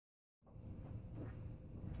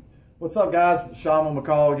What's up, guys? Shawn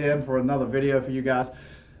McCall again for another video for you guys.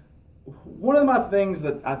 One of my things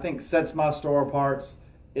that I think sets my store apart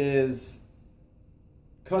is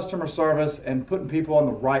customer service and putting people on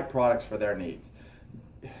the right products for their needs.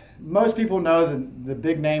 Most people know the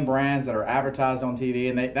big name brands that are advertised on TV,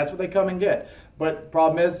 and that's what they come and get. But the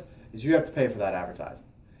problem is you have to pay for that advertising.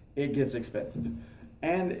 It gets expensive.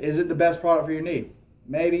 And is it the best product for your need?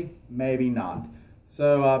 Maybe, maybe not.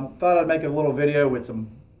 So thought I'd make a little video with some,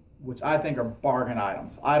 which I think are bargain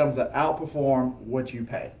items that outperform what you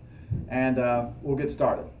pay. And we'll get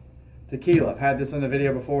started. Tequila, I've had this in the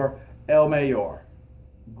video before. El Mayor,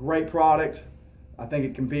 great product. I think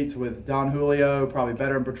it competes with Don Julio, probably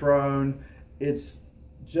better than Patron. It's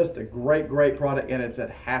just a great product, and it's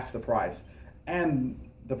at half the price.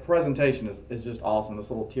 And the presentation is just awesome.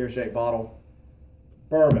 This little tear-shaped bottle.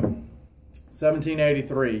 Bourbon,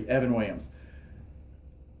 1783, Evan Williams.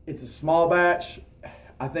 It's a small batch.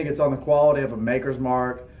 I think it's on the quality of a Maker's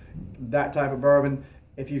Mark, that type of bourbon.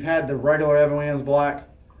 If you've had the regular Evan Williams Black,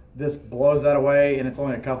 this blows that away, and it's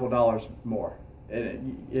only a couple dollars more.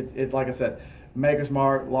 It's like I said, Maker's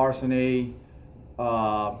Mark, Larceny,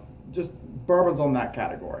 just bourbons on that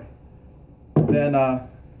category. Then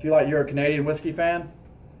if you're a Canadian whiskey fan,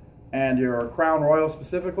 and you're a Crown Royal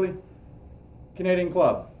specifically, Canadian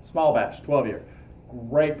Club, small batch, 12-year,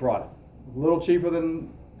 great product. A little cheaper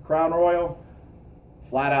than Crown Royal,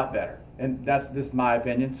 flat out better. And that's just my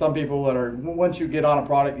opinion. Some people that are, once you get on a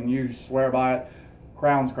product and you swear by it,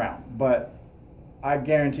 Crown's Crown. But I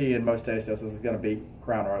guarantee in most taste tests this is going to beat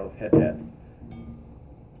Crown Royal head to head.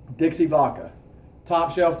 Dixie Vodka,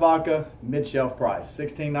 top shelf vodka, mid shelf price,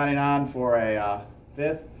 $16.99 for a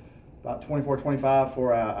fifth, about $24.25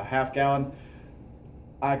 for a half gallon.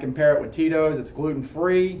 I compare it with Tito's. It's gluten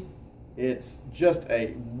free. It's just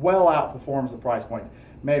well outperforms the price point.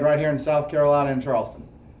 Made right here in South Carolina in Charleston.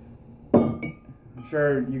 I'm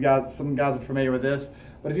sure some guys are familiar with this,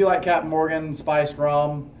 but if you like Captain Morgan spiced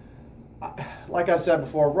rum, like I've said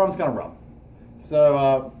before, rum's gonna rum.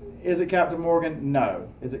 So is it Captain Morgan?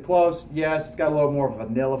 No. Is it close? Yes. It's got a little more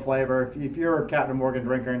vanilla flavor. If you're a Captain Morgan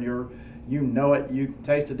drinker and you know it, you can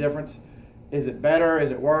taste the difference. Is it better?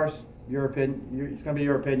 Is it worse? Your opinion. It's gonna be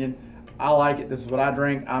your opinion. I like it. This is what I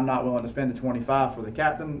drink. I'm not willing to spend the $25 for the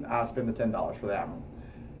Captain. I'll spend the $10 for the Admiral.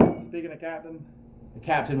 Speaking of Captain, the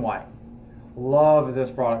Captain White. Love this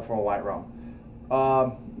product for a white rum.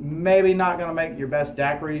 Maybe not going to make your best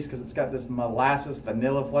daiquiris because it's got this molasses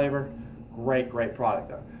vanilla flavor. Great product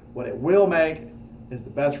though. What it will make is the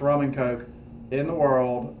best rum and coke in the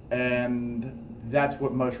world, and that's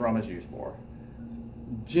what most rum is used for.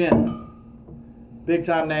 Gin. Big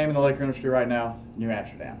time name in the liquor industry right now, New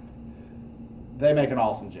Amsterdam. They make an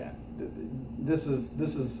awesome gin. This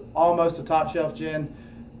is almost a top shelf gin.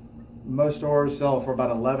 Most stores sell it for about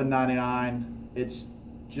 $11.99. It's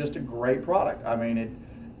just a great product. I mean,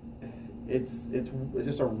 it's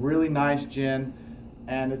just a really nice gin,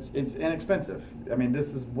 and it's inexpensive. I mean,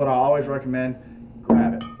 this is what I always recommend.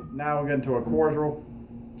 Grab it. Now we're getting to a cordial.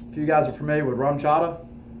 If you guys are familiar with RumChata,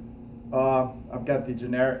 I've got the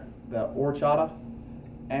generic, the horchata,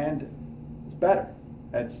 and it's better.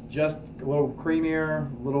 It's just a little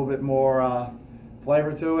creamier, a little bit more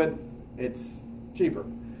flavor to it. It's cheaper.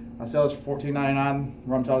 I sell this for $14.99.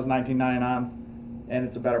 RumChata is $19.99, and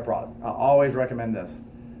it's a better product. I always recommend this.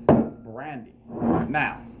 Brandy.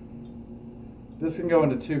 Now, this can go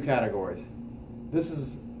into two categories. This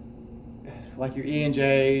is like your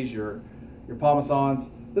E&Js, your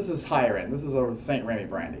Parmesans. This is higher end. This is a St. Remy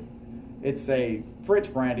brandy. It's a Fritz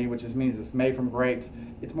brandy, which means it's made from grapes.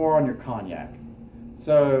 It's more on your cognac.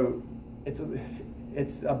 So it's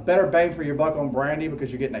a better bang for your buck on brandy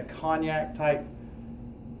because you're getting a cognac type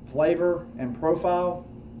flavor and profile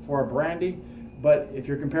for a brandy. But if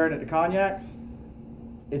you're comparing it to cognacs,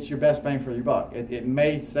 it's your best bang for your buck. It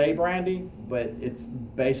may say brandy, but it's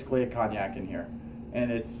basically a cognac in here,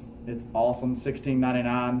 and it's awesome.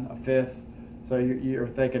 $16.99 a fifth. So you're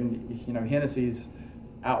thinking, Hennessy's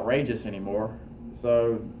outrageous anymore.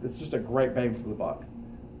 So it's just a great bang for the buck.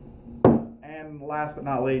 And last but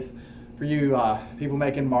not least, for you people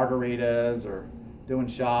making margaritas or doing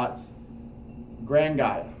shots, Grand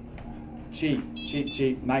Gaia. Cheap,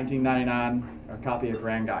 $19.99 a copy of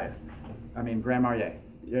Grand Gaia. Grand Marnier.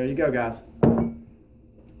 There you go, guys.